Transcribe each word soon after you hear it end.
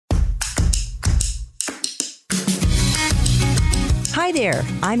Hi there,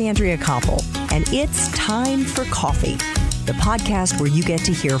 I'm Andrea Koppel, and it's Time for Coffee, the podcast where you get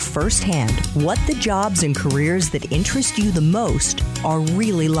to hear firsthand what the jobs and careers that interest you the most are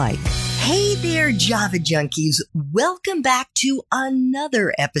really like. Hey there, Java junkies. Welcome back to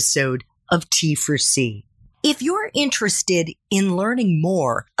another episode of T4C. If you're interested in learning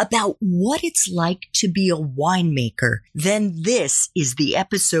more about what it's like to be a winemaker, then this is the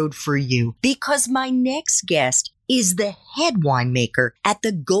episode for you, because my next guest is the head winemaker at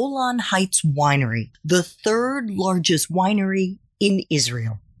the Golan Heights Winery, the third largest winery in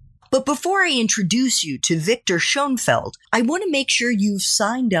Israel. But before I introduce you to Victor Schoenfeld, I want to make sure you've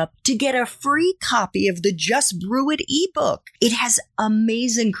signed up to get a free copy of the Just Brew It ebook. It has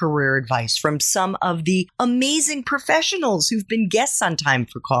amazing career advice from some of the amazing professionals who've been guests on Time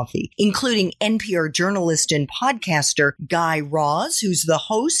for Coffee, including NPR journalist and podcaster Guy Raz, who's the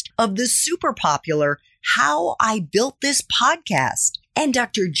host of the super popular How I Built This Podcast, and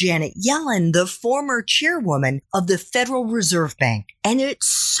Dr. Janet Yellen, the former chairwoman of the Federal Reserve Bank. And it's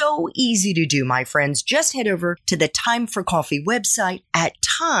so easy to do, my friends. Just head over to the Time for Coffee website at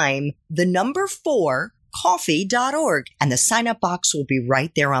time4coffee.org, and the sign-up box will be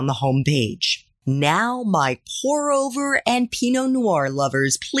right there on the home page. Now, my pour-over and Pinot Noir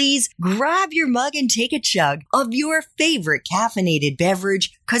lovers, please grab your mug and take a chug of your favorite caffeinated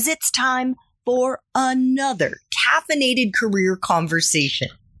beverage, because it's time for another caffeinated career conversation.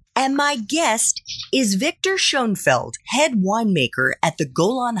 And my guest is Victor Schoenfeld, head winemaker at the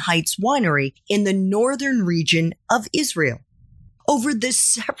Golan Heights Winery in the northern region of Israel. Over the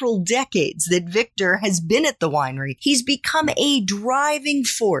several decades that Victor has been at the winery, he's become a driving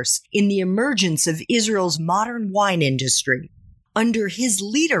force in the emergence of Israel's modern wine industry. Under his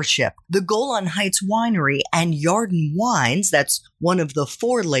leadership, the Golan Heights Winery and Yarden Wines, that's one of the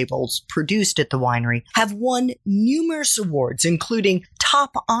 4 labels produced at the winery, have won numerous awards, including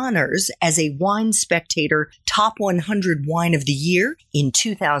top honors as a Wine Spectator Top 100 Wine of the Year in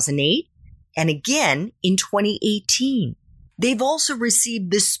 2008 and again in 2018. They've also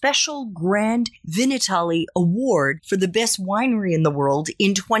received the special Grand Vinitaly Award for the best winery in the world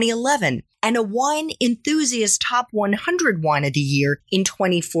in 2011 and a Wine Enthusiast Top 100 Wine of the Year in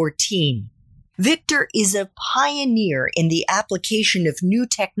 2014. Victor is a pioneer in the application of new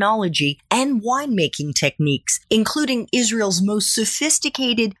technology and winemaking techniques, including Israel's most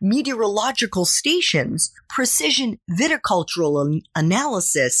sophisticated meteorological stations, precision viticultural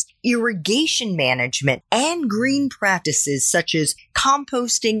analysis, irrigation management, and green practices such as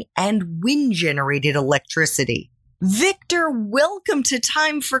composting and wind-generated electricity. Victor, welcome to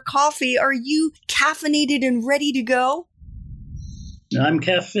Time for Coffee. Are you caffeinated and ready to go? I'm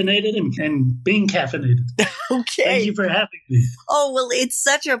caffeinated and being caffeinated. Okay. Thank you for having me. Oh, well, it's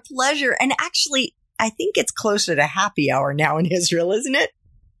such a pleasure. And actually, I think it's closer to happy hour now in Israel, isn't it?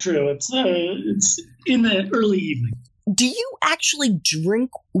 True. It's in the early evening. Do you actually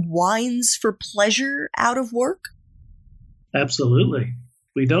drink wines for pleasure out of work? Absolutely.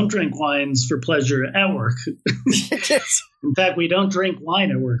 We don't drink wines for pleasure at work. In fact, we don't drink wine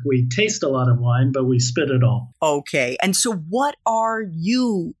at work. We taste a lot of wine, but we spit it all. Okay. And so what are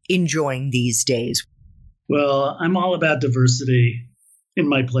you enjoying these days? Well, I'm all about diversity in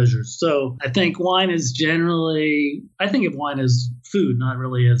my pleasures. So I think wine is I think of wine as food, not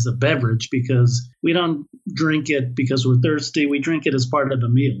really as a beverage, because we don't drink it because we're thirsty. We drink it as part of the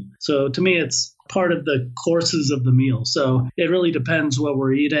meal. So to me, it's part of the courses of the meal. So it really depends what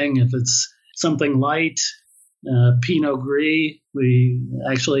we're eating. If it's something light, Pinot Gris. We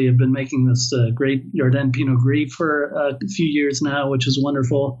actually have been making this great Yarden Pinot Gris for a few years now, which is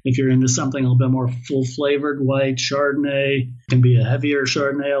wonderful. If you're into something a little bit more full-flavored, white Chardonnay, it can be a heavier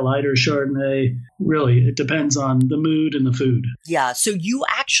Chardonnay, a lighter Chardonnay. Really, it depends on the mood and the food. Yeah, so you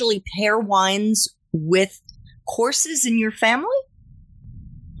actually pair wines with courses in your family?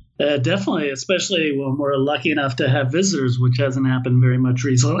 Definitely, especially when we're lucky enough to have visitors, which hasn't happened very much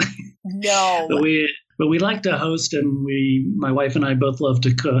recently. No. But we like to host, and my wife and I both love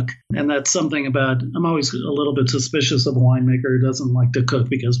to cook. And that's something I'm always a little bit suspicious of a winemaker who doesn't like to cook,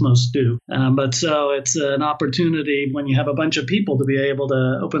 because most do. But so it's an opportunity when you have a bunch of people to be able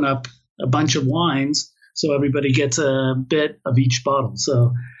to open up a bunch of wines so everybody gets a bit of each bottle.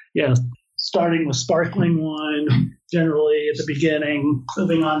 So yeah, starting with sparkling wine, generally at the beginning,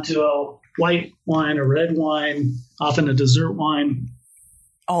 moving on to a white wine, a red wine, often a dessert wine.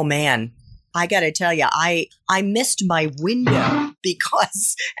 Oh, man. I got to tell you, I missed my window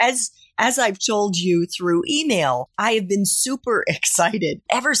because as I've told you through email, I have been super excited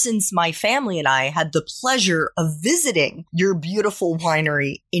ever since my family and I had the pleasure of visiting your beautiful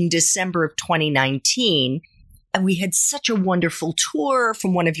winery in December of 2019. And we had such a wonderful tour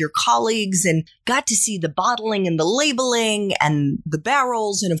from one of your colleagues and got to see the bottling and the labeling and the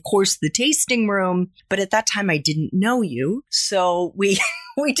barrels and, of course, the tasting room. But at that time, I didn't know you. So we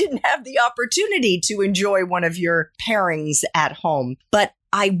didn't have the opportunity to enjoy one of your pairings at home. But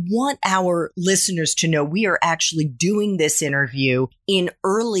I want our listeners to know we are actually doing this interview in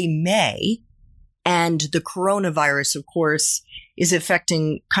early May. And the coronavirus, of course, is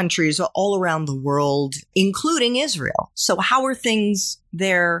affecting countries all around the world, including Israel. So how are things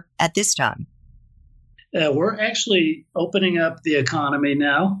there at this time? We're actually opening up the economy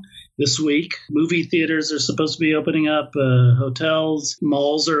now this week. Movie theaters are supposed to be opening up. Hotels,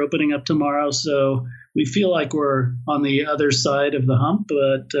 malls are opening up tomorrow. So we feel like we're on the other side of the hump,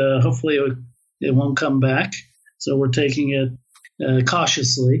 but hopefully it won't come back. So we're taking it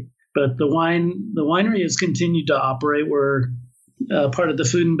cautiously. But the winery has continued to operate. We're part of the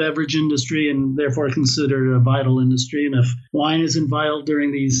food and beverage industry and therefore considered a vital industry. And if wine isn't vital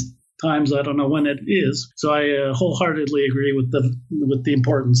during these times, I don't know when it is. So I wholeheartedly agree with the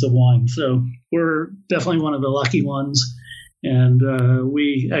importance of wine. So we're definitely one of the lucky ones. And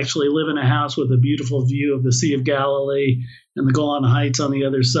we actually live in a house with a beautiful view of the Sea of Galilee and the Golan Heights on the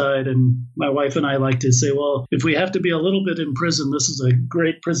other side. And my wife and I like to say, well, if we have to be a little bit in prison, this is a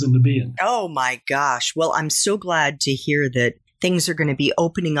great prison to be in. Oh, my gosh. Well, I'm so glad to hear that things are going to be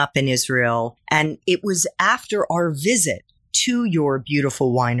opening up in Israel. And it was after our visit to your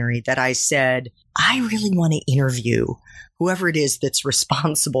beautiful winery that I said, I really want to interview whoever it is that's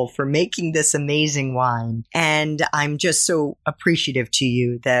responsible for making this amazing wine. And I'm just so appreciative to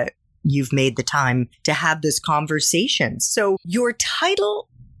you that you've made the time to have this conversation. So your title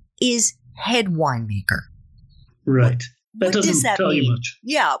is head winemaker. Right. That doesn't tell you much.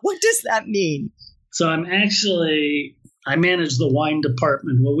 Yeah. What does that mean? So I manage the wine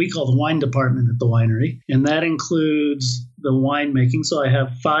department, what we call the wine department at the winery, and that includes the winemaking. So I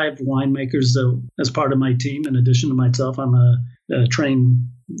have 5 winemakers as part of my team. In addition to myself, I'm a trained,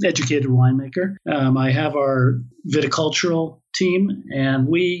 educated winemaker. I have our viticultural team, and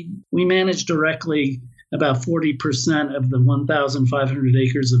we manage directly about 40% of the 1,500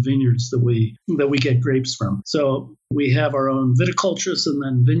 acres of vineyards that we get grapes from. So we have our own viticulturists and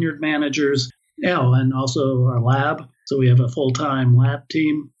then vineyard managers, and also our lab. So we have a full-time lab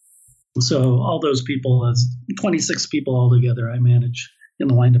team. So all those people, as 26 people altogether, I manage in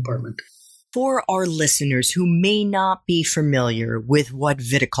the wine department. For our listeners who may not be familiar with what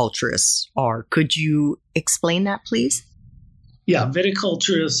viticulturists are, could you explain that, please? Yeah,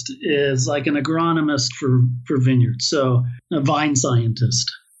 viticulturist is like an agronomist for vineyards. So a vine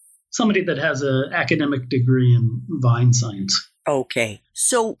scientist, somebody that has an academic degree in vine science. Okay.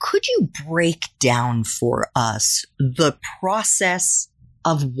 So could you break down for us the process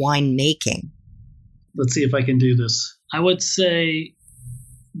of winemaking? Let's see if I can do this. I would say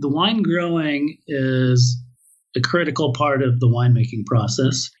the wine growing is a critical part of the winemaking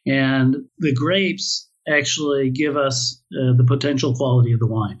process. And the grapes actually give us the potential quality of the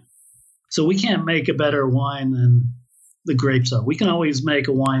wine. So we can't make a better wine than the grapes are. We can always make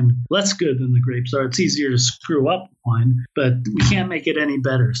a wine less good than the grapes are. It's easier to screw up wine, but we can't make it any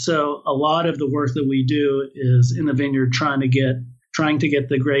better. So a lot of the work that we do is in the vineyard trying to get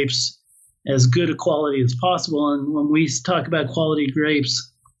the grapes as good a quality as possible. And when we talk about quality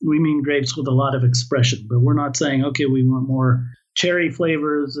grapes, we mean grapes with a lot of expression. But we're not saying, okay, we want more cherry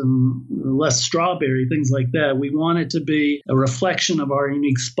flavors and less strawberry, things like that. We want it to be a reflection of our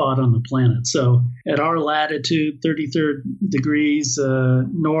unique spot on the planet. So at our latitude, 33rd degrees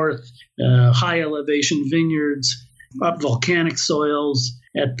north, high elevation vineyards, up volcanic soils,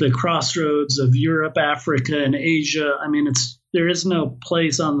 at the crossroads of Europe, Africa, and Asia. I mean, there is no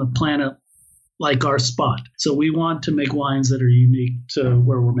place on the planet like our spot. So we want to make wines that are unique to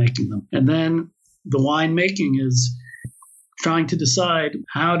where we're making them. And then the wine making is trying to decide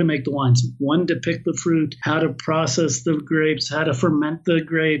how to make the wines, when to pick the fruit, how to process the grapes, how to ferment the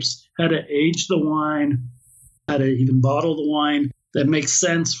grapes, how to age the wine, how to even bottle the wine that makes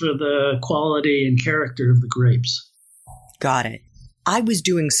sense for the quality and character of the grapes. Got it. I was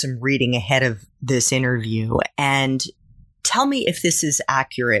doing some reading ahead of this interview, and tell me if this is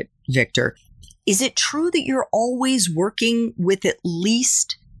accurate, Victor. Is it true that you're always working with at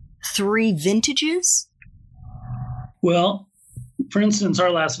least 3 vintages? Well, for instance,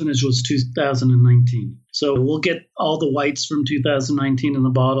 our last vintage was 2019. So we'll get all the whites from 2019 in the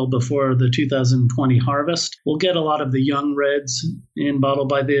bottle before the 2020 harvest. We'll get a lot of the young reds in bottle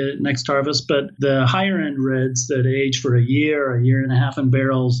by the next harvest, but the higher end reds that age for a year and a half in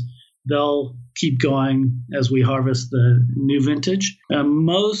barrels, they'll keep going as we harvest the new vintage.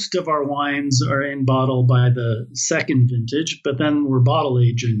 Most of our wines are in bottle by the second vintage, but then we're bottle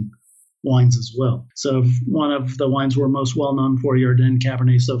aging wines as well. So one of the wines we're most well known for, Yarden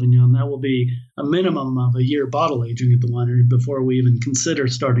Cabernet Sauvignon, that will be a minimum of a year bottle aging at the winery before we even consider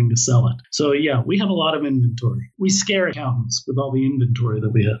starting to sell it. So yeah, we have a lot of inventory. We scare accountants with all the inventory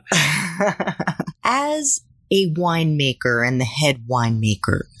that we have. As a winemaker and the head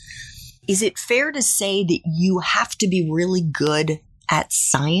winemaker, is it fair to say that you have to be really good at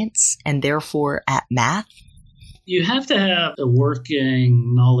science and therefore at math? You have to have a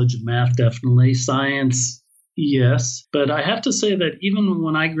working knowledge of math, definitely. Science, yes. But I have to say that even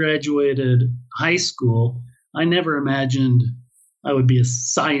when I graduated high school, I never imagined I would be a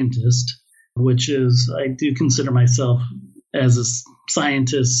scientist, which is, I do consider myself as a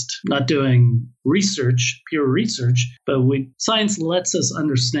scientist, not doing research, pure research, but science lets us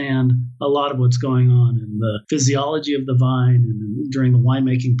understand a lot of what's going on in the physiology of the vine and during the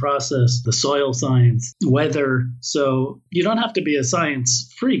winemaking process, the soil science, weather. So you don't have to be a science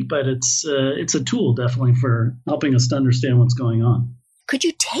freak, but it's a tool definitely for helping us to understand what's going on. Could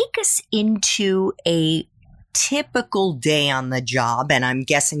you take us into a typical day on the job? And I'm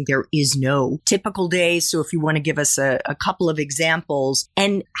guessing there is no typical day. So if you want to give us a couple of examples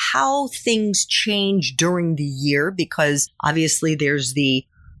and how things change during the year, because obviously there's the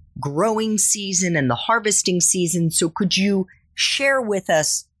growing season and the harvesting season. So could you share with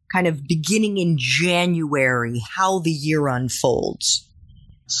us kind of beginning in January, how the year unfolds?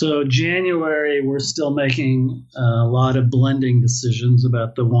 So January, we're still making a lot of blending decisions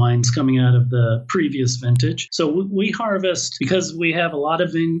about the wines coming out of the previous vintage. So we harvest, because we have a lot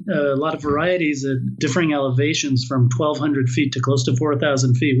of varieties at differing elevations from 1,200 feet to close to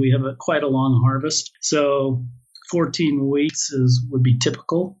 4,000 feet. We have quite a long harvest. So 14 weeks would be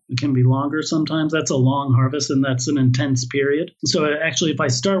typical. It can be longer sometimes. That's a long harvest, and that's an intense period. So actually, if I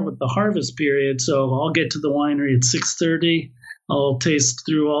start with the harvest period, so I'll get to the winery at 6:30. I'll taste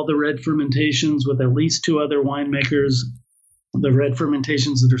through all the red fermentations with at least two other winemakers, the red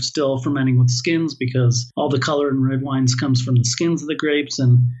fermentations that are still fermenting with skins, because all the color in red wines comes from the skins of the grapes,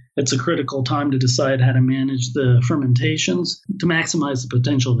 and it's a critical time to decide how to manage the fermentations to maximize the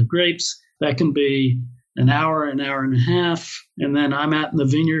potential of the grapes. That can be an hour and a half, and then I'm out in the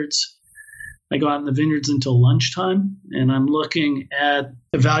vineyards. I go out in the vineyards until lunchtime, and I'm looking at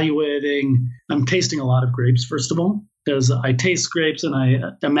evaluating. I'm tasting a lot of grapes, first of all, because I taste grapes and I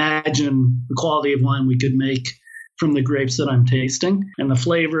imagine the quality of wine we could make from the grapes that I'm tasting. And the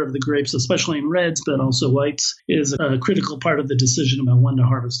flavor of the grapes, especially in reds, but also whites, is a critical part of the decision about when to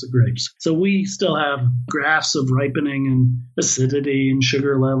harvest the grapes. So we still have graphs of ripening and acidity and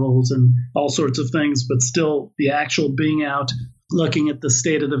sugar levels and all sorts of things, but still the actual being out, looking at the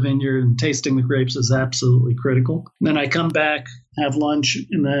state of the vineyard and tasting the grapes is absolutely critical. And then I come back, have lunch,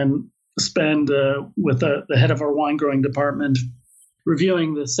 and then spend with the head of our wine growing department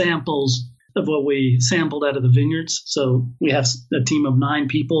reviewing the samples of what we sampled out of the vineyards. So we have a team of 9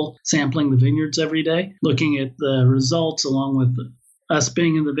 people sampling the vineyards every day, looking at the results along with us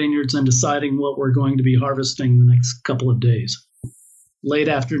being in the vineyards and deciding what we're going to be harvesting the next couple of days. Late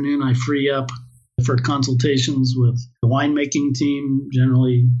afternoon, I free up for consultations with the winemaking team,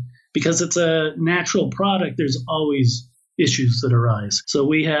 generally, because it's a natural product, there's always issues that arise. So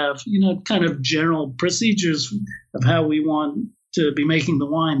we have, kind of general procedures of how we want to be making the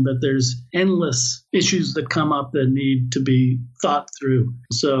wine, but there's endless issues that come up that need to be thought through.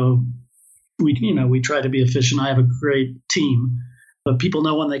 So we try to be efficient. I have a great team, but people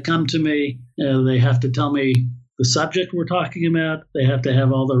know when they come to me, they have to tell me the subject we're talking about. They have to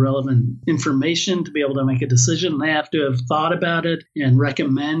have all the relevant information to be able to make a decision. They have to have thought about it and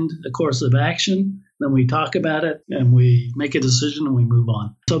recommend a course of action. Then we talk about it and we make a decision and we move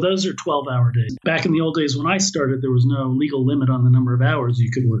on. So those are 12-hour days. Back in the old days when I started, there was no legal limit on the number of hours you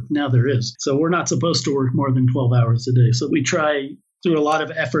could work. Now there is. So we're not supposed to work more than 12 hours a day. So we try through a lot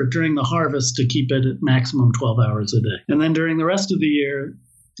of effort during the harvest to keep it at maximum 12 hours a day. And then during the rest of the year,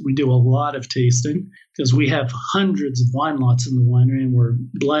 we do a lot of tasting because we have hundreds of wine lots in the winery and we're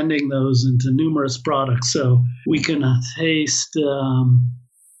blending those into numerous products. So we can taste,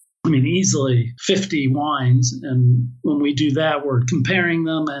 easily 50 wines. And when we do that, we're comparing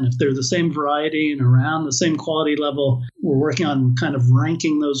them. And if they're the same variety and around the same quality level, we're working on kind of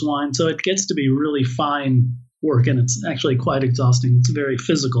ranking those wines. So it gets to be really fine work, and it's actually quite exhausting. It's very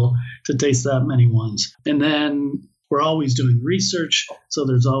physical to taste that many wines. And then we're always doing research, so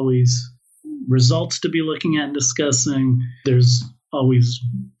there's always results to be looking at and discussing. There's always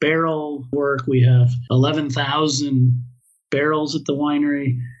barrel work. We have 11,000 barrels at the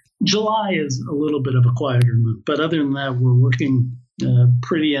winery. July is a little bit of a quieter month, but other than that, we're working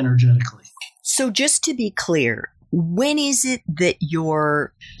pretty energetically. So just to be clear, when is it that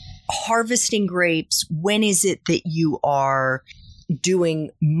you're harvesting grapes? When is it that you are doing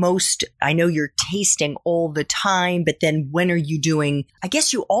most? I know you're tasting all the time, but then when are you doing, I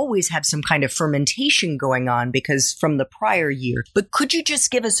guess you always have some kind of fermentation going on because from the prior year, but could you just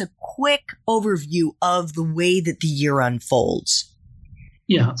give us a quick overview of the way that the year unfolds?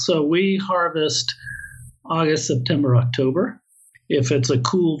 Yeah, so we harvest August, September, October. If it's a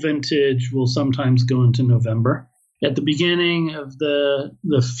cool vintage, we'll sometimes go into November. At the beginning of the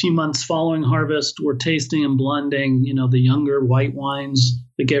few months following harvest, we're tasting and blending, the younger white wines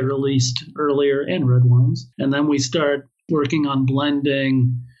that get released earlier and red wines. And then we start working on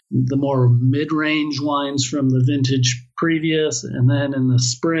blending the more mid-range wines from the vintage previous. And then in the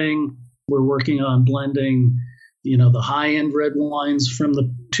spring, we're working on blending the high-end red wines from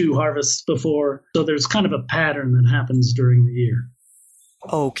the 2 harvests before. So there's kind of a pattern that happens during the year.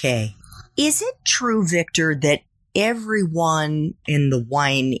 Okay. Is it true, Victor, that everyone in the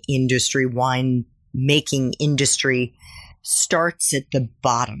wine industry, wine-making industry, starts at the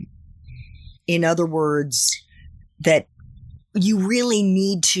bottom? In other words, that you really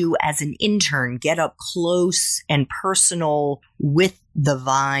need to, as an intern, get up close and personal with the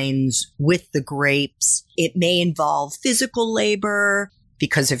vines, with the grapes. It may involve physical labor,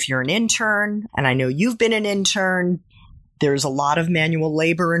 because if you're an intern, and I know you've been an intern, there's a lot of manual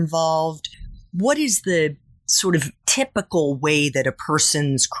labor involved. What is the sort of typical way that a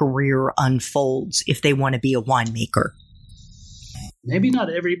person's career unfolds if they want to be a winemaker? Maybe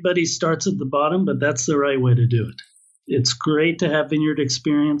not everybody starts at the bottom, but that's the right way to do it. It's great to have vineyard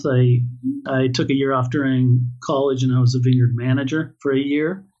experience. I took a year off during college and I was a vineyard manager for a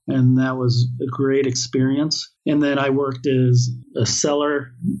year, and that was a great experience. And then I worked as a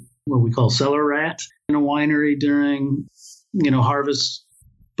cellar, what we call cellar rat, in a winery during, harvest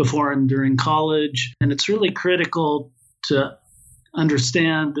before and during college. And it's really critical to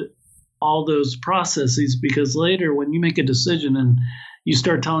understand all those processes, because later when you make a decision and you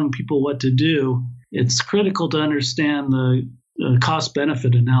start telling people what to do, it's critical to understand the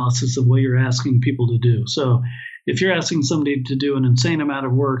cost-benefit analysis of what you're asking people to do. So if you're asking somebody to do an insane amount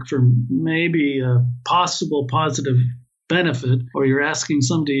of work for maybe a possible positive benefit, or you're asking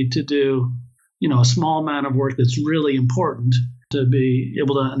somebody to do, a small amount of work that's really important, to be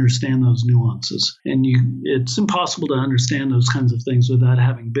able to understand those nuances. And it's impossible to understand those kinds of things without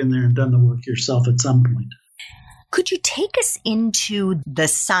having been there and done the work yourself at some point. Could you take us into the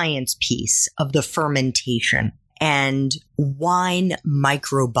science piece of the fermentation and wine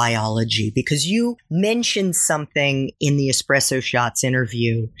microbiology? Because you mentioned something in the Espresso Shots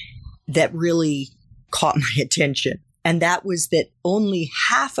interview that really caught my attention. And that was that only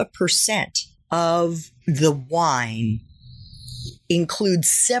 0.5% of the wine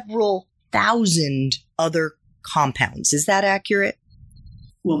includes several thousand other compounds. Is that accurate?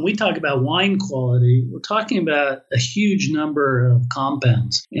 When we talk about wine quality, we're talking about a huge number of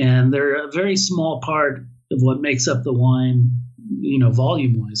compounds, and they're a very small part of what makes up the wine,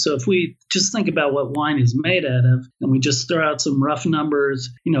 volume-wise. So if we just think about what wine is made out of, and we just throw out some rough numbers,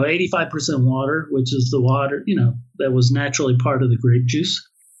 85% water, which is the water, that was naturally part of the grape juice.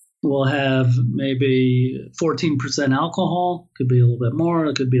 We'll have maybe 14% alcohol, could be a little bit more,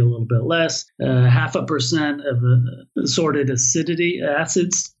 it could be a little bit less, 0.5% of assorted acidity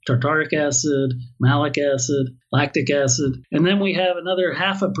acids, tartaric acid, malic acid, lactic acid. And then we have another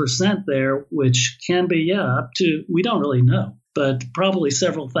 0.5% there, which can be, up to, we don't really know, but probably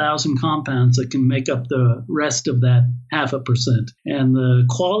several thousand compounds that can make up the rest of that 0.5%. And the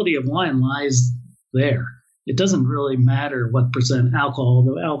quality of wine lies there. It doesn't really matter what percent alcohol,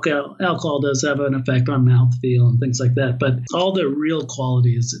 though alcohol does have an effect on mouthfeel and things like that. But all the real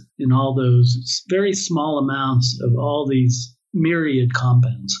quality is in all those very small amounts of all these myriad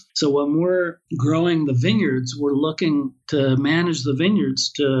compounds. So when we're growing the vineyards, we're looking to manage the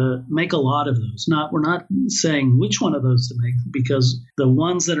vineyards to make a lot of those. We're not saying which one of those to make, because the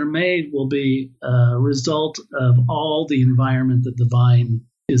ones that are made will be a result of all the environment that the vine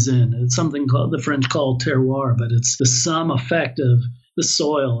is in. It's something called, the French call terroir, but it's the sum effect of the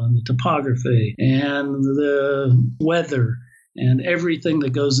soil and the topography and the weather and everything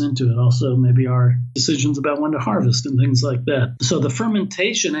that goes into it. Also, maybe our decisions about when to harvest and things like that. So the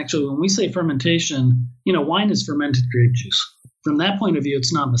fermentation, actually, when we say fermentation, wine is fermented grape juice. From that point of view,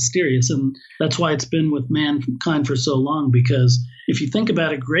 it's not mysterious. And that's why it's been with mankind for so long, because if you think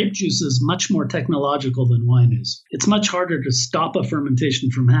about it, grape juice is much more technological than wine is. It's much harder to stop a fermentation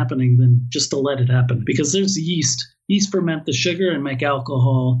from happening than just to let it happen, because there's yeast, Yeast ferment the sugar and make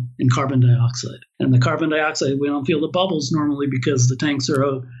alcohol and carbon dioxide. And the carbon dioxide, we don't feel the bubbles normally because the tanks are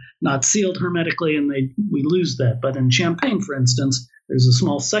not sealed hermetically and we lose that. But in champagne, for instance, there's a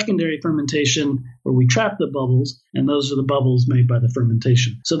small secondary fermentation where we trap the bubbles, and those are the bubbles made by the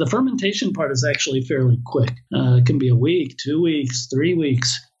fermentation. So the fermentation part is actually fairly quick. It can be a week, 2 weeks, 3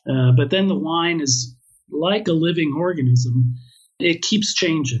 weeks. But then the wine is like a living organism. It keeps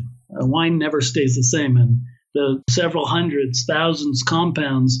changing. Wine never stays the same. And the several hundreds, thousands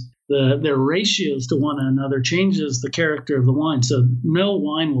compounds, their ratios to one another changes the character of the wine. So no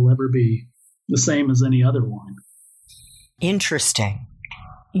wine will ever be the same as any other wine. Interesting.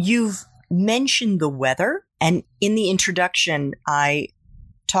 You've mentioned the weather, and in the introduction, I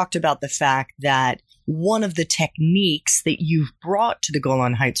talked about the fact that one of the techniques that you've brought to the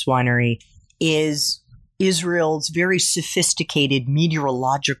Golan Heights Winery is Israel's very sophisticated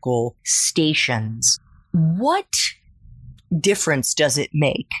meteorological stations. What difference does it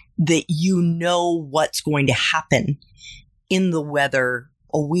make that you know what's going to happen in the weather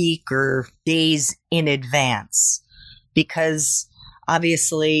a week or days in advance? Because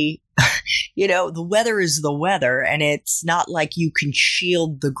obviously, the weather is the weather, and it's not like you can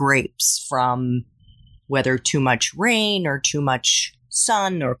shield the grapes from whether too much rain or too much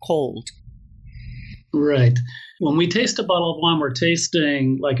sun or cold. Right. When we taste a bottle of wine, we're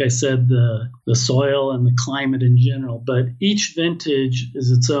tasting, like I said, the soil and the climate in general. But each vintage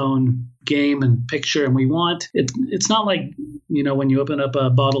is its own game and picture. And we want, it's not like, when you open up a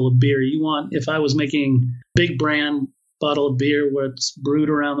bottle of beer, if I was making big brand bottle of beer where it's brewed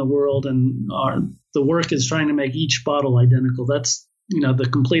around the world and the work is trying to make each bottle identical, that's the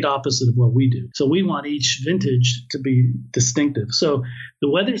complete opposite of what we do. So we want each vintage to be distinctive. So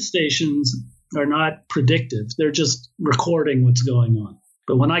the weather stations are not predictive. They're just recording what's going on.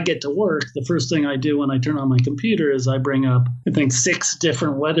 But when I get to work, the first thing I do when I turn on my computer is I bring up, 6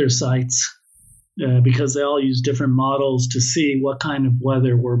 different weather sites because they all use different models to see what kind of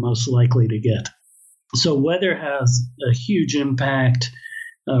weather we're most likely to get. So weather has a huge impact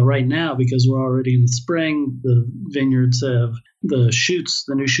right now because we're already in the spring. The vineyards have the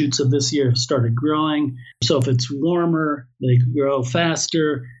new shoots of this year have started growing. So if it's warmer, they grow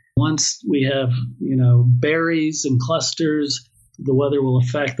faster. Once we have, berries and clusters, the weather will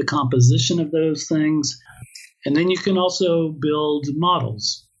affect the composition of those things. And then you can also build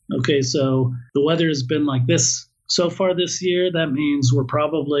models. Okay, so the weather has been like this so far this year. That means we're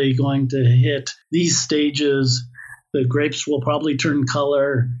probably going to hit these stages. The grapes will probably turn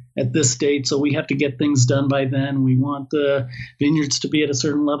color at this date, so we have to get things done by then. We want the vineyards to be at a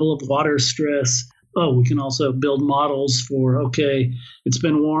certain level of water stress. We can also build models for, it's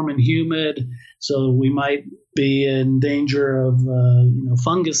been warm and humid, so we might be in danger of,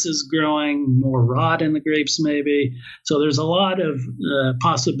 funguses growing, more rot in the grapes maybe. So there's a lot of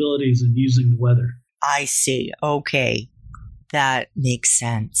possibilities in using the weather. I see. Okay. That makes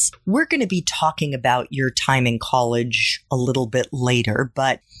sense. We're going to be talking about your time in college a little bit later,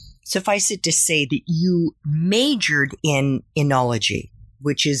 but suffice it to say that you majored in enology,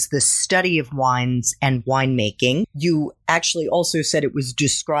 which is the study of wines and winemaking. You actually also said it was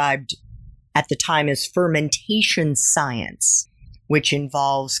described at the time as fermentation science, which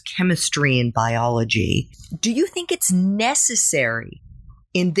involves chemistry and biology. Do you think it's necessary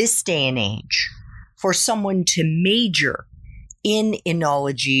in this day and age for someone to major in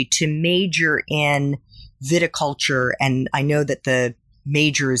enology, to major in viticulture? And I know that the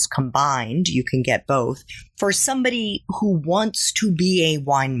major is combined. You can get both. For somebody who wants to be a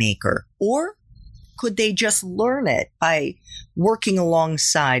winemaker, or could they just learn it by working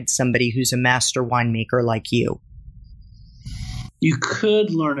alongside somebody who's a master winemaker like you? You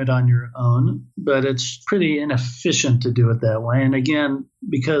could learn it on your own, but it's pretty inefficient to do it that way. And again,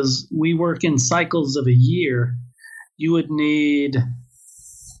 because we work in cycles of a year, you would need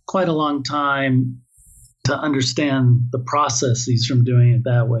quite a long time to understand the processes from doing it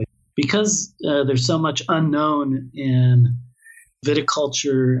that way. Because there's so much unknown in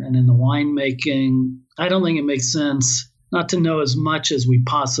viticulture and in the winemaking, I don't think it makes sense not to know as much as we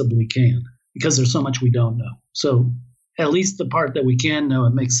possibly can, because there's so much we don't know. So at least the part that we can know,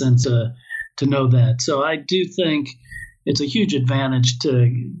 it makes sense to know that. So I do think it's a huge advantage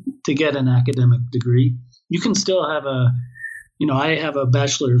to get an academic degree. You can still have I have a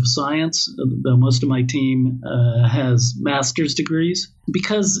Bachelor of Science, though most of my team has master's degrees,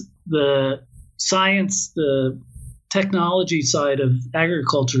 because the science, the technology side of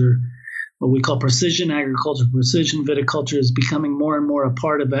agriculture, what we call precision agriculture, precision viticulture, is becoming more and more a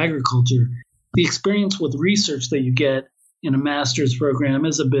part of agriculture. The experience with research that you get in a master's program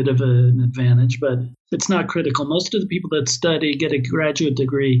is a bit of an advantage, but it's not critical. Most of the people that get a graduate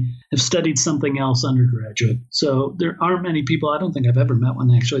degree have studied something else undergraduate. So there aren't many people, I don't think I've ever met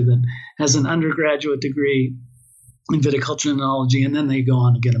one actually, that has an undergraduate degree in viticulture and enology, and then they go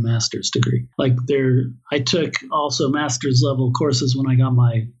on to get a master's degree. I took also master's level courses when I got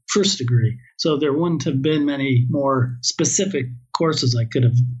my first degree. So there wouldn't have been many more specific courses I could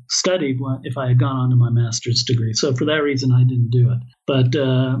have studied if I had gone on to my master's degree. So for that reason, I didn't do it. But,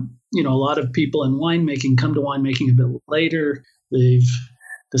 a lot of people in winemaking come to winemaking a bit later. They've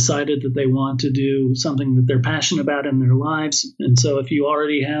decided that they want to do something that they're passionate about in their lives. And so if you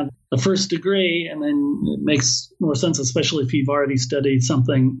already have a first degree, and then it makes more sense, especially if you've already studied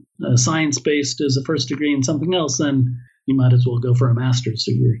something science-based as a first degree and something else, then you might as well go for a master's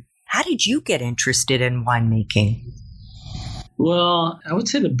degree. How did you get interested in winemaking? Well, I would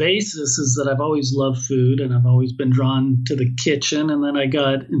say the basis is that I've always loved food and I've always been drawn to the kitchen. And then I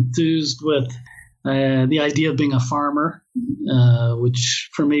got enthused with the idea of being a farmer, which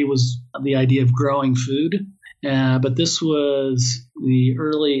for me was the idea of growing food. But this was the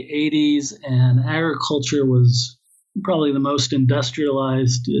early 80s, and agriculture was probably the most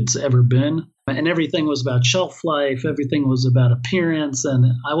industrialized it's ever been. And everything was about shelf life. Everything was about appearance. And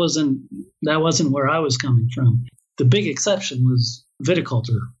that wasn't where I was coming from. The big exception was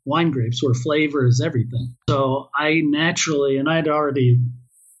viticulture, wine grapes, where flavor is everything. So I naturally, and I'd already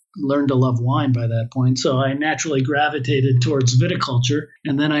learned to love wine by that point, so I naturally gravitated towards viticulture.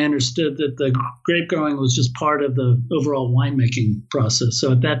 And then I understood that the grape growing was just part of the overall winemaking process.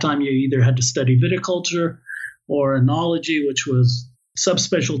 So at that time, you either had to study viticulture or enology, which was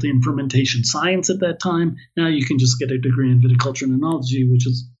subspecialty in fermentation science at that time. Now you can just get a degree in viticulture and enology, which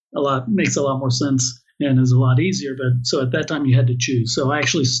makes a lot more sense and is a lot easier. But so at that time you had to choose. So I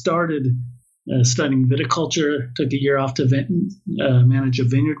actually started studying viticulture, took a year off to manage a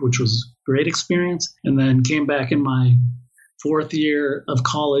vineyard, which was a great experience, and then came back in my fourth year of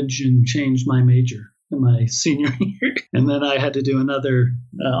college and changed my major in my senior year. And then I had to do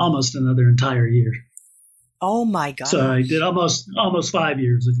almost another entire year. Oh my God. So I did almost 5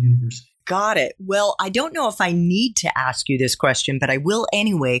 years of university. Got it. Well, I don't know if I need to ask you this question, but I will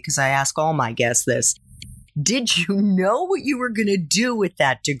anyway, because I ask all my guests this. Did you know what you were going to do with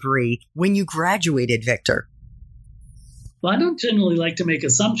that degree when you graduated, Victor? Well, I don't generally like to make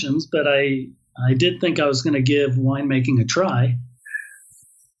assumptions, but I did think I was going to give winemaking a try.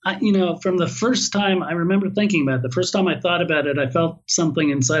 From the first time, I remember thinking about it, the first time I thought about it, I felt something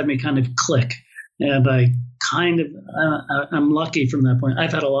inside me kind of click. And I'm lucky from that point.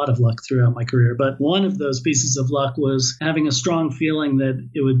 I've had a lot of luck throughout my career, but one of those pieces of luck was having a strong feeling that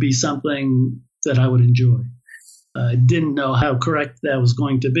it would be something that I would enjoy. I didn't know how correct that was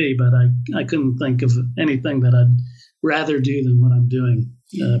going to be, but I couldn't think of anything that I'd rather do than what I'm doing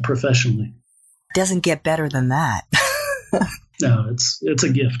professionally. Doesn't get better than that. No, it's a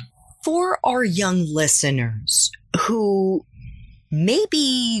gift. For our young listeners who may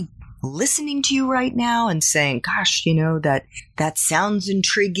be listening to you right now and saying, gosh, that sounds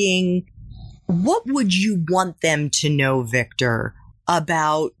intriguing, what would you want them to know, Victor,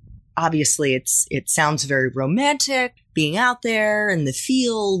 about, obviously it sounds very romantic, being out there in the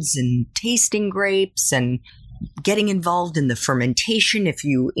fields and tasting grapes and getting involved in the fermentation if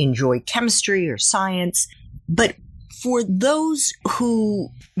you enjoy chemistry or science. But for those who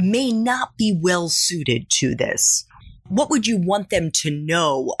may not be well suited to this, what would you want them to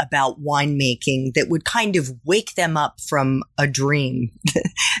know about winemaking that would kind of wake them up from a dream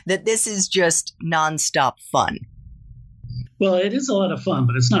that this is just nonstop fun? Well, it is a lot of fun,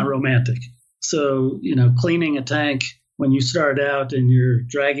 but it's not romantic. So, cleaning a tank when you start out and you're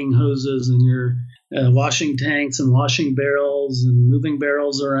dragging hoses and you're washing tanks and washing barrels and moving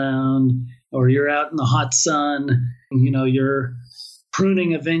barrels around, or you're out in the hot sun, you're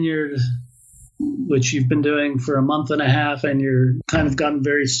pruning a vineyard, which you've been doing for a month and a half, and you're kind of gotten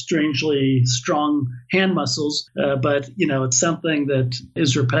very strangely strong hand muscles. But, it's something that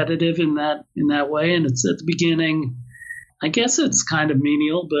is repetitive in that way. And it's at the beginning, I guess it's kind of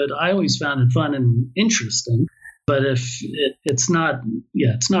menial, but I always found it fun and interesting. But it's not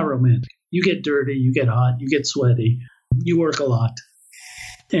romantic. You get dirty, you get hot, you get sweaty, you work a lot.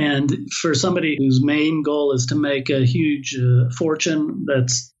 And for somebody whose main goal is to make a huge fortune,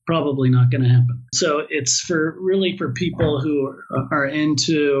 that's probably not going to happen. So it's for people who are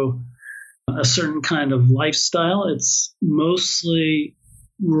into a certain kind of lifestyle. It's mostly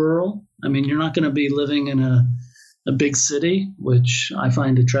rural. I mean, you're not going to be living in a big city, which I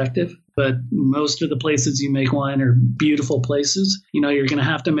find attractive. but most of the places you make wine are beautiful places. You're going to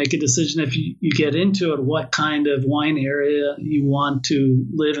have to make a decision if you get into it, what kind of wine area you want to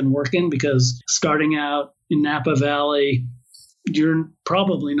live and work in, because starting out in Napa Valley, you're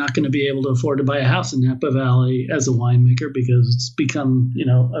probably not going to be able to afford to buy a house in Napa Valley as a winemaker because it's become,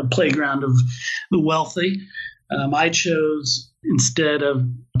 a playground of the wealthy. I chose, instead of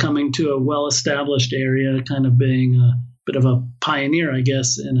coming to a well-established area, kind of being a bit of a pioneer, I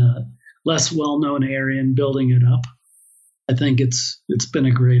guess, in a less well-known area and building it up. I think it's been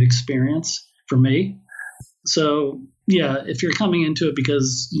a great experience for me. So, yeah, if you're coming into it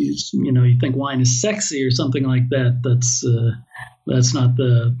because you think wine is sexy or something like that, that's not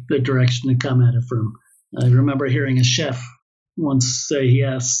the direction to come at it from. I remember hearing a chef once say he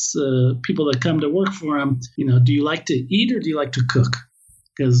asks people that come to work for him, do you like to eat or do you like to cook?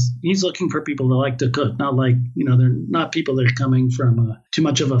 Because he's looking for people that like to cook, not like, they're not people that are coming from too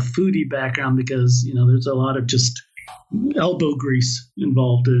much of a foodie background, because, there's a lot of just elbow grease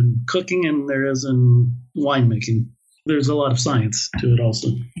involved in cooking, and there is in winemaking. There's a lot of science to it also.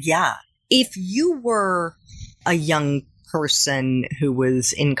 Yeah. If you were a young person who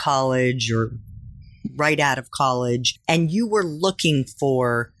was in college or right out of college, and you were looking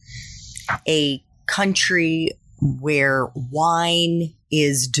for a country where wine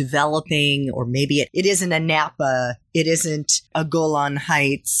is developing, or maybe it isn't a Napa, it isn't a Golan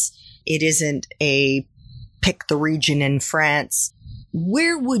Heights, it isn't a pick the region in France,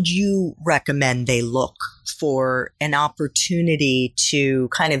 where would you recommend they look for an opportunity to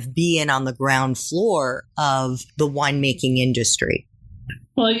kind of be in on the ground floor of the winemaking industry?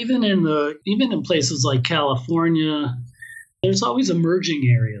 Well, even in places like California, there's always emerging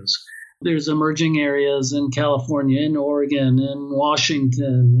areas. There's emerging areas in California, in Oregon, in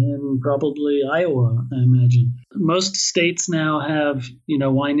Washington, and probably Iowa, I imagine. Most states now have,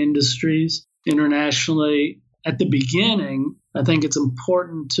 wine industries internationally. At the beginning, I think it's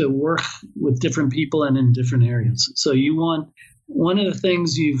important to work with different people and in different areas. So one of the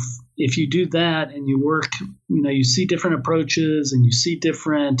things if you do that and you work, you see different approaches and you see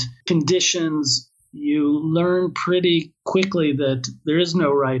different conditions, you learn pretty quickly that there is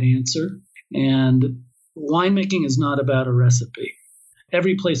no right answer. And winemaking is not about a recipe.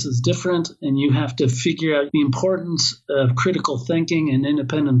 Every place is different, and you have to figure out the importance of critical thinking, and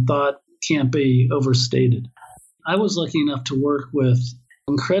independent thought can't be overstated. I was lucky enough to work with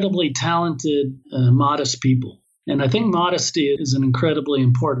incredibly talented, modest people. And I think modesty is an incredibly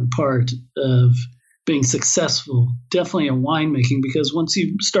important part of being successful, definitely in winemaking, because once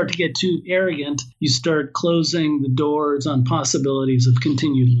you start to get too arrogant, you start closing the doors on possibilities of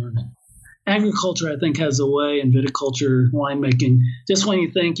continued learning. Agriculture, I think, has a way, in viticulture, winemaking, just when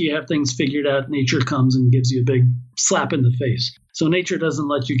you think you have things figured out, nature comes and gives you a big slap in the face. So nature doesn't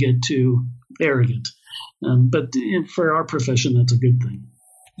let you get too arrogant. But for our profession, that's a good thing.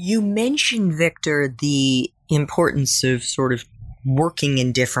 You mentioned, Victor, the importance of sort of working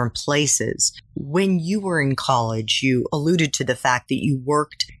in different places. When you were in college, you alluded to the fact that you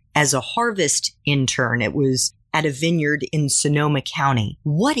worked as a harvest intern. It was at a vineyard in Sonoma County.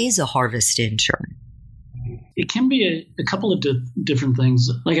 What is a harvest intern? It can be a couple of different things.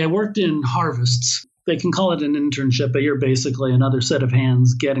 Like, I worked in harvests. They can call it an internship, but you're basically another set of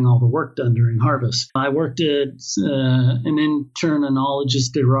hands getting all the work done during harvest. I worked at an intern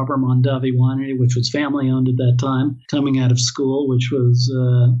enologist at Robert Mondavi Winery, which was family owned at that time, coming out of school, which was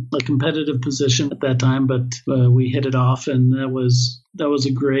a competitive position at that time, but we hit it off, and that was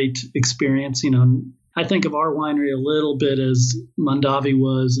a great experience. I think of our winery a little bit as Mondavi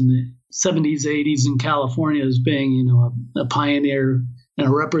was in the 70s, 80s in California, as being, a pioneer and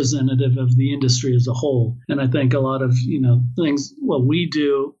a representative of the industry as a whole. And I think a lot of, things, what we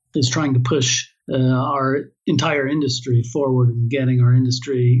do is trying to push our entire industry forward and getting our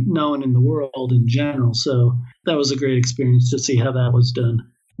industry known in the world in general. So that was a great experience to see how that was done.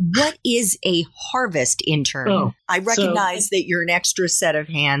 What is a harvest intern? Oh, I recognize that you're an extra set of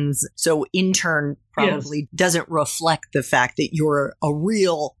hands, so intern probably doesn't reflect the fact that you're a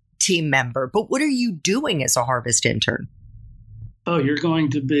real team member. But what are you doing as a harvest intern? Oh, you're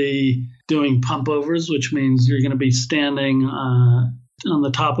going to be doing pump overs, which means you're going to be standing on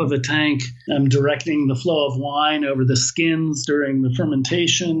the top of a tank, directing the flow of wine over the skins during the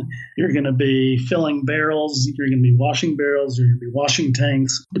fermentation. You're going to be filling barrels. You're going to be washing barrels. You're going to be washing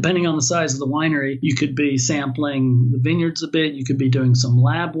tanks. Depending on the size of the winery, you could be sampling the vineyards a bit. You could be doing some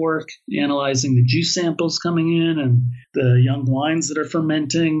lab work, analyzing the juice samples coming in and the young wines that are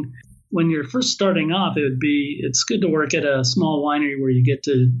fermenting. when you're first starting off, it's good to work at a small winery where you get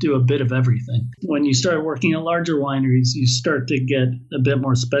to do a bit of everything. When you start working at larger wineries, you start to get a bit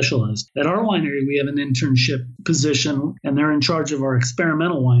more specialized. At our winery, we have an internship position, and they're in charge of our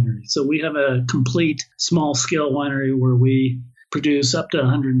experimental winery. So we have a complete small-scale winery where we produce up to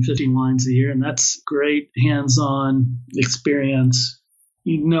 150 wines a year, and that's great hands-on experience.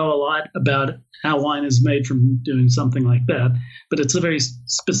 You know a lot about how wine is made from doing something like that, but it's a very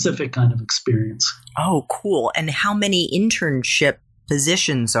specific kind of experience. Oh, cool. And how many internship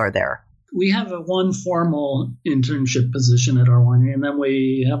positions are there? We have one formal internship position at our winery, and then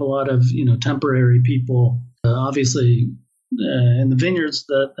we have a lot of temporary people. Obviously, in the vineyards,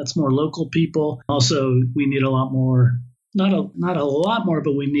 that's more local people. Also, we need a lot more. Not a lot more,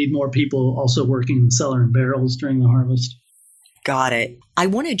 but we need more people also working in the cellar and barrels during the harvest. Got it. I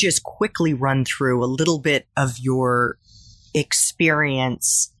want to just quickly run through a little bit of your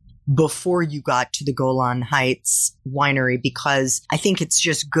experience before you got to the Golan Heights winery, because I think it's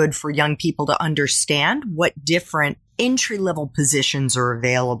just good for young people to understand what different entry-level positions are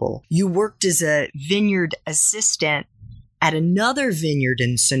available. You worked as a vineyard assistant at another vineyard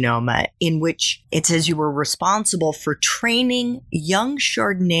in Sonoma, in which it says you were responsible for training young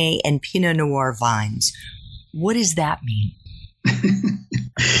Chardonnay and Pinot Noir vines. What does that mean?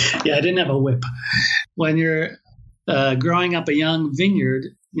 Yeah, I didn't have a whip. When you're growing up a young vineyard,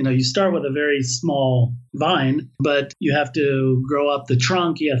 you start with a very small vine, but you have to grow up the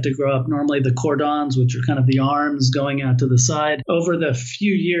trunk. You have to grow up normally the cordons, which are kind of the arms going out to the side. Over the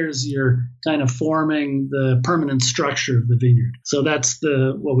few years, you're kind of forming the permanent structure of the vineyard. So that's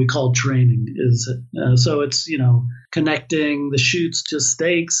what we call training. So it's, connecting the shoots to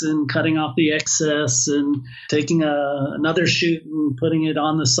stakes and cutting off the excess and taking another shoot and putting it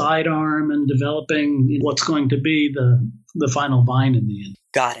on the side arm and developing what's going to be the final vine in the end.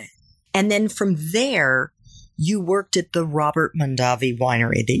 Got it. And then from there, you worked at the Robert Mondavi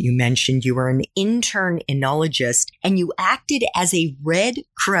winery that you mentioned. You were an intern enologist, and you acted as a Red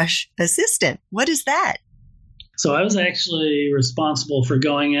Crush assistant. What is that? So I was actually responsible for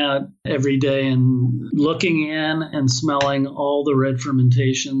going out every day and looking in and smelling all the red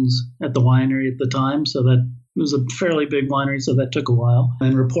fermentations at the winery at the time. So that it was a fairly big winery, so that took a while.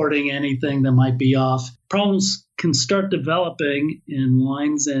 And reporting anything that might be off. Problems can start developing in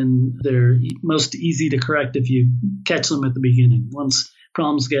wines, and they're most easy to correct if you catch them at the beginning. Once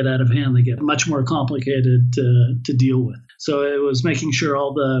problems get out of hand, they get much more complicated to deal with. So it was making sure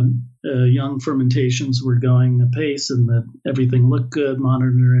all the young fermentations were going apace and that everything looked good,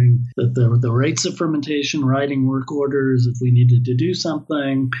 monitoring that the rates of fermentation, writing work orders if we needed to do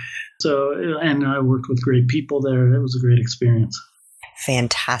something. And I worked with great people there. It was a great experience.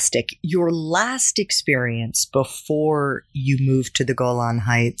 Fantastic. Your last experience before you moved to the Golan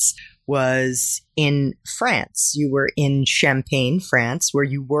Heights was in France. You were in Champagne, France, where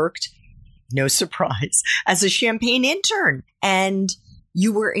you worked, no surprise, as a Champagne intern. And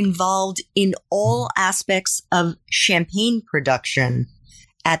you were involved in all aspects of Champagne production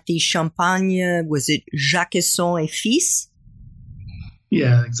at the Champagne, was it Jacquesson et Fils?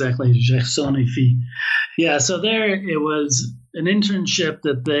 Yeah, exactly. Jacquesson et Fils. Yeah, so there it was an internship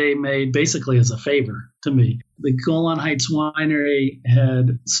that they made basically as a favor to me. The Golan Heights Winery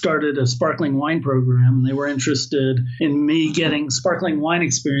had started a sparkling wine program, and they were interested in me getting sparkling wine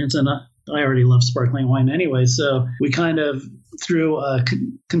experience, and I already love sparkling wine anyway, so we kind of, through a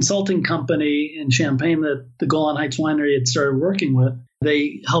consulting company in Champagne that the Golan Heights Winery had started working with,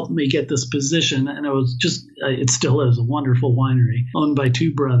 they helped me get this position, and it still is a wonderful winery owned by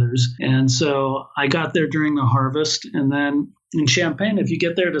two brothers. And so I got there during the harvest, and then in Champagne, if you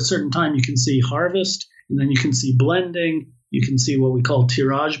get there at a certain time, you can see harvest, and then you can see blending. You can see what we call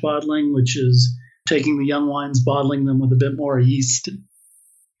tirage bottling, which is taking the young wines, bottling them with a bit more yeast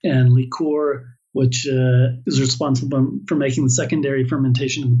and liqueur, which is responsible for making the secondary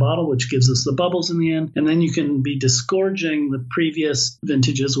fermentation in the bottle, which gives us the bubbles in the end. And then you can be disgorging the previous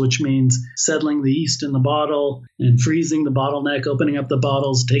vintages, which means settling the yeast in the bottle and freezing the bottleneck, opening up the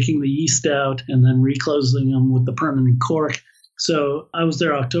bottles, taking the yeast out, and then reclosing them with the permanent cork. So I was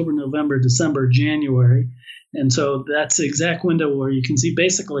there October, November, December, January. And so that's the exact window where you can see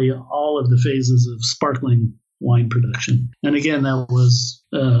basically all of the phases of sparkling wine production. And again, it was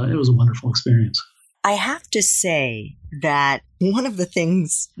a wonderful experience. I have to say that one of the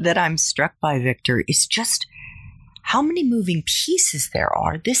things that I'm struck by, Victor, is just how many moving pieces there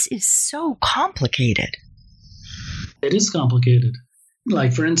are. This is so complicated. It is complicated.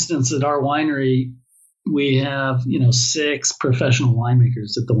 Like, for instance, at our winery, we have, 6 professional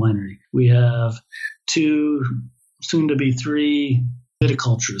winemakers at the winery. We have 2, soon to be 3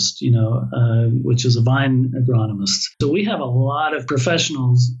 viticulturist, which is a vine agronomist. So we have a lot of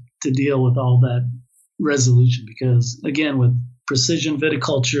professionals to deal with all that resolution because, again, with precision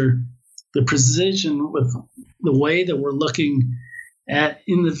viticulture, the precision with the way that we're looking at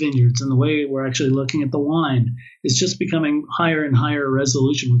in the vineyards and the way we're actually looking at the wine is just becoming higher and higher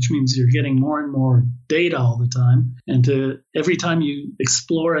resolution, which means you're getting more and more data all the time. And every time you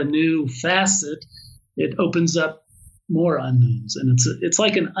explore a new facet, it opens up more unknowns. And it's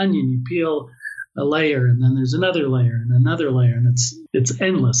like an onion. You peel a layer and then there's another layer and another layer, and it's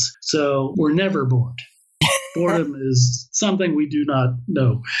endless. So we're never bored. Boredom is something we do not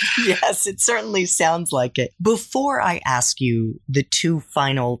know. Yes, it certainly sounds like it. Before I ask you the two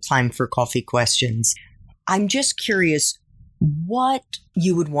final time for coffee questions, I'm just curious what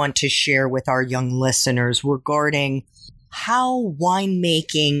you would want to share with our young listeners regarding how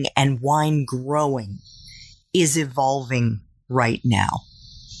winemaking and wine growing is evolving right now.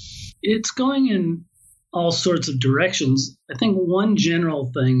 It's going in all sorts of directions. I think one general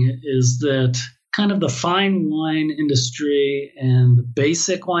thing is that kind of the fine wine industry and the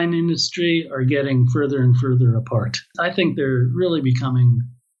basic wine industry are getting further and further apart. I think they're really becoming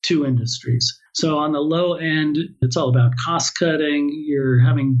two industries. So on the low end, it's all about cost cutting. You're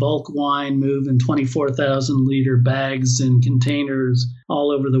having bulk wine move in 24,000 liter bags and containers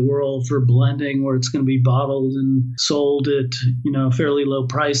all over the world for blending, where it's going to be bottled and sold at, fairly low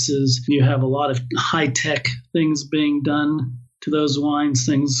prices. You have a lot of high tech things being done to those wines,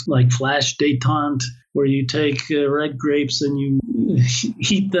 things like flash détente, where you take red grapes and you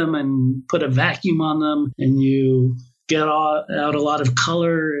heat them and put a vacuum on them, and you get out a lot of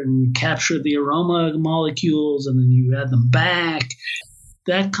color and capture the aroma molecules, and then you add them back.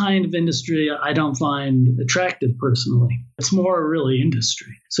 That kind of industry I don't find attractive personally. It's more really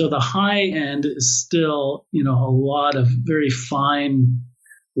industry. So the high end is still, a lot of very fine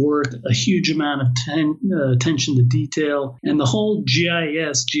work, a huge amount of attention to detail, and the whole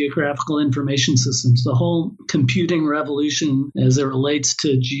GIS, geographical information systems, the whole computing revolution as it relates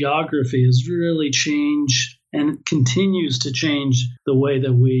to geography has really changed and continues to change the way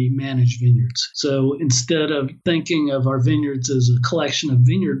that we manage vineyards. So instead of thinking of our vineyards as a collection of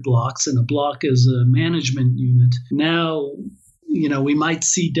vineyard blocks and a block as a management unit, now we might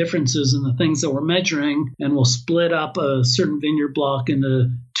see differences in the things that we're measuring, and we'll split up a certain vineyard block into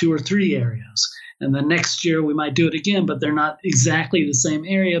 2 or 3 areas. And the next year we might do it again, but they're not exactly the same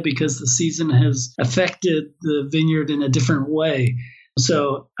area because the season has affected the vineyard in a different way.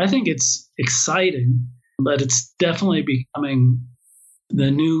 So I think it's exciting, but it's definitely becoming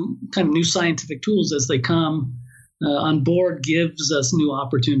the new scientific tools as they come on board gives us new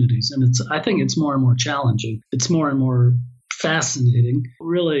opportunities. And I think it's more and more challenging. It's more and more fascinating.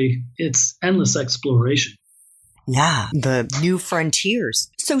 Really, it's endless exploration. Yeah, the new frontiers.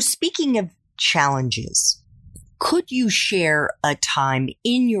 So speaking of challenges, could you share a time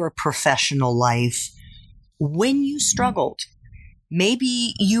in your professional life when you struggled?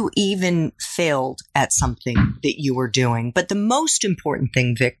 Maybe you even failed at something that you were doing. But the most important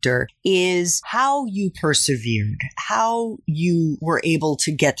thing, Victor, is how you persevered, how you were able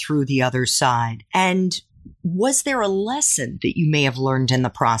to get through the other side. And was there a lesson that you may have learned in the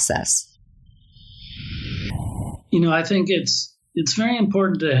process? I think it's very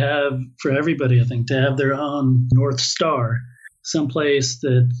important to have, for everybody, I think, to have their own North Star, someplace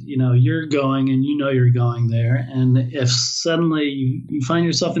that, you're going and you're going there. And if suddenly you find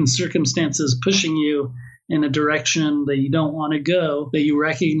yourself in circumstances pushing you in a direction that you don't want to go, that you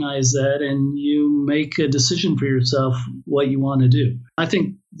recognize that and you make a decision for yourself what you want to do. I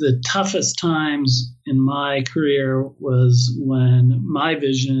think the toughest times in my career was when my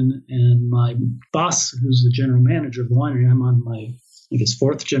vision and my boss, who's the general manager of the winery, I'm on my,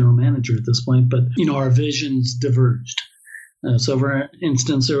 fourth general manager at this point, but, our visions diverged. So for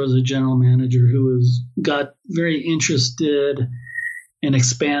instance, there was a general manager who got very interested in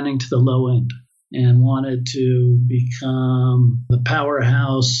expanding to the low end and wanted to become the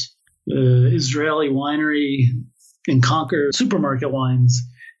powerhouse Israeli winery and conquer supermarket wines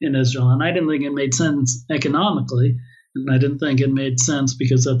in Israel. And I didn't think it made sense economically. And I didn't think it made sense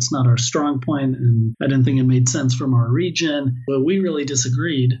because that's not our strong point. And I didn't think it made sense from our region. But we really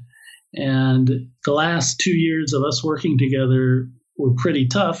disagreed. And the last 2 years of us working together were pretty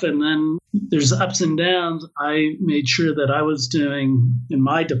tough. And then there's ups and downs. I made sure that I was doing in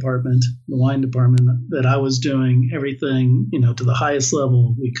my department, the wine department, that I was doing everything, to the highest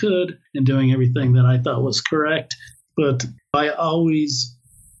level we could and doing everything that I thought was correct. But I always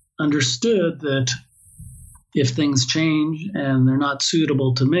understood that if things change and they're not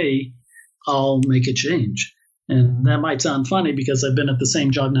suitable to me, I'll make a change. And that might sound funny because I've been at the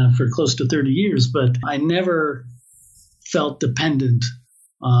same job now for close to 30 years, but I never felt dependent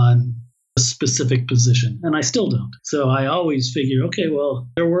on a specific position, and I still don't. So I always figure, okay, well,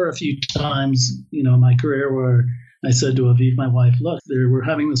 there were a few times, in my career where I said to Aviv, my wife, look, we're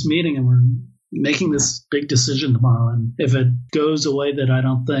having this meeting and we're making this big decision tomorrow. And if it goes a way that I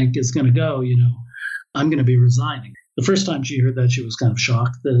don't think is going to go, I'm going to be resigning. The first time she heard that, she was kind of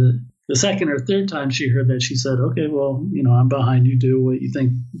shocked. The second or third time she heard that, she said, okay, well, I'm behind you. Do what you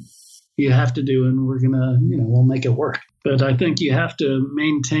think you have to do, and we're going to, we'll make it work. But I think you have to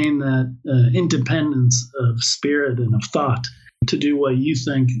maintain that independence of spirit and of thought to do what you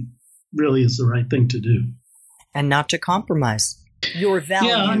think really is the right thing to do. And not to compromise your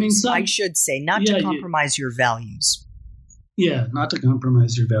values. I should say, not to compromise your values. Yeah, not to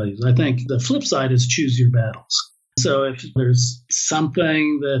compromise your values. I think the flip side is choose your battles. So if there's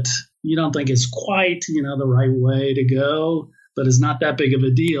something that you don't think is quite, the right way to go, but is not that big of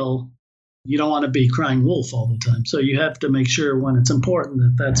a deal, you don't want to be crying wolf all the time. So you have to make sure when it's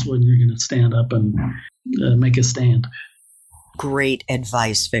important that's when you're going to stand up and make a stand. Great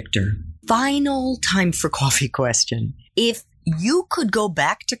advice, Victor. Final time for coffee question. If you could go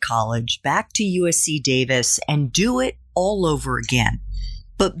back to college, back to USC Davis, and do it all over again,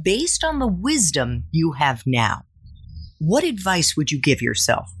 but based on the wisdom you have now, what advice would you give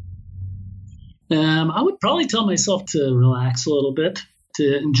yourself? I would probably tell myself to relax a little bit,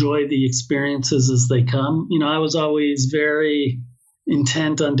 to enjoy the experiences as they come. I was always very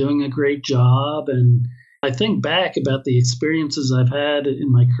intent on doing a great job. And I think back about the experiences I've had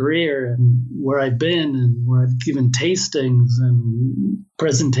in my career and where I've been and where I've given tastings and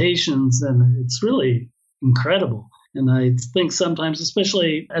presentations, and it's really incredible. And I think sometimes,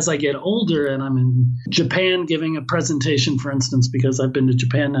 especially as I get older and I'm in Japan giving a presentation, for instance, because I've been to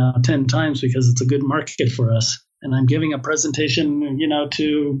Japan now 10 times because it's a good market for us. And I'm giving a presentation,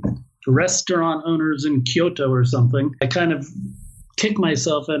 to restaurant owners in Kyoto or something. I kind of kick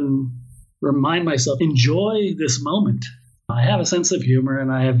myself and remind myself, enjoy this moment. I have a sense of humor,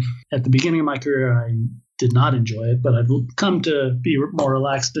 and at the beginning of my career, I did not enjoy it, but I've come to be more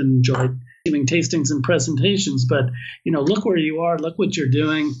relaxed and enjoy giving tastings and presentations. But, look where you are, look what you're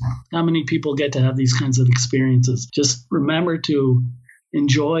doing. How many people get to have these kinds of experiences? Just remember to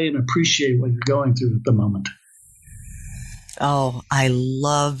enjoy and appreciate what you're going through at the moment. Oh, I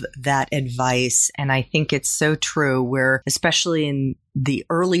love that advice. And I think it's so true, where especially in the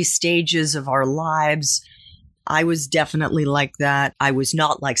early stages of our lives, I was definitely like that. I was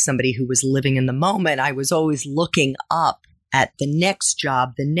not like somebody who was living in the moment. I was always looking up at the next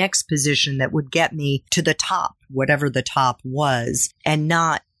job, the next position that would get me to the top, whatever the top was, and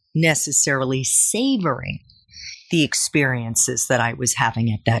not necessarily savoring the experiences that I was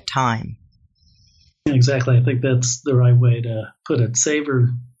having at that time. Exactly. I think that's the right way to put it.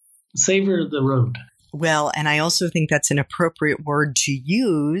 Savor the road. Well, and I also think that's an appropriate word to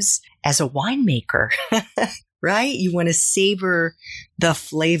use as a winemaker, right? You want to savor the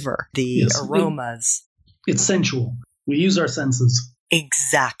flavor, the aromas. It's sensual. We use our senses.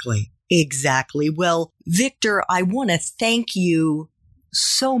 Exactly. Well, Victor, I want to thank you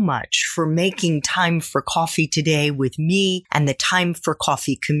so much for making time for coffee today with me and the Time for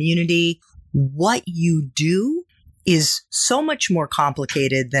Coffee community. What you do is so much more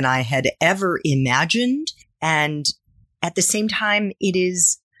complicated than I had ever imagined. And at the same time, it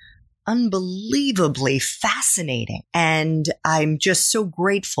is unbelievably fascinating. And I'm just so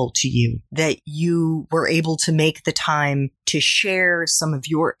grateful to you that you were able to make the time to share some of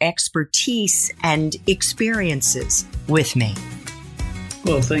your expertise and experiences with me.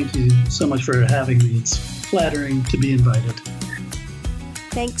 Well, thank you so much for having me. It's flattering to be invited.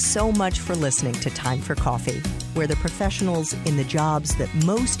 Thanks so much for listening to Time for Coffee, where the professionals in the jobs that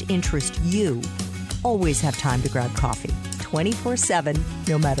most interest you always have time to grab coffee 24/7,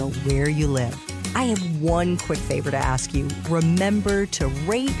 no matter where you live. I have one quick favor to ask you. Remember to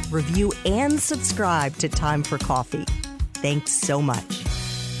rate, review, and subscribe to Time for Coffee. Thanks so much.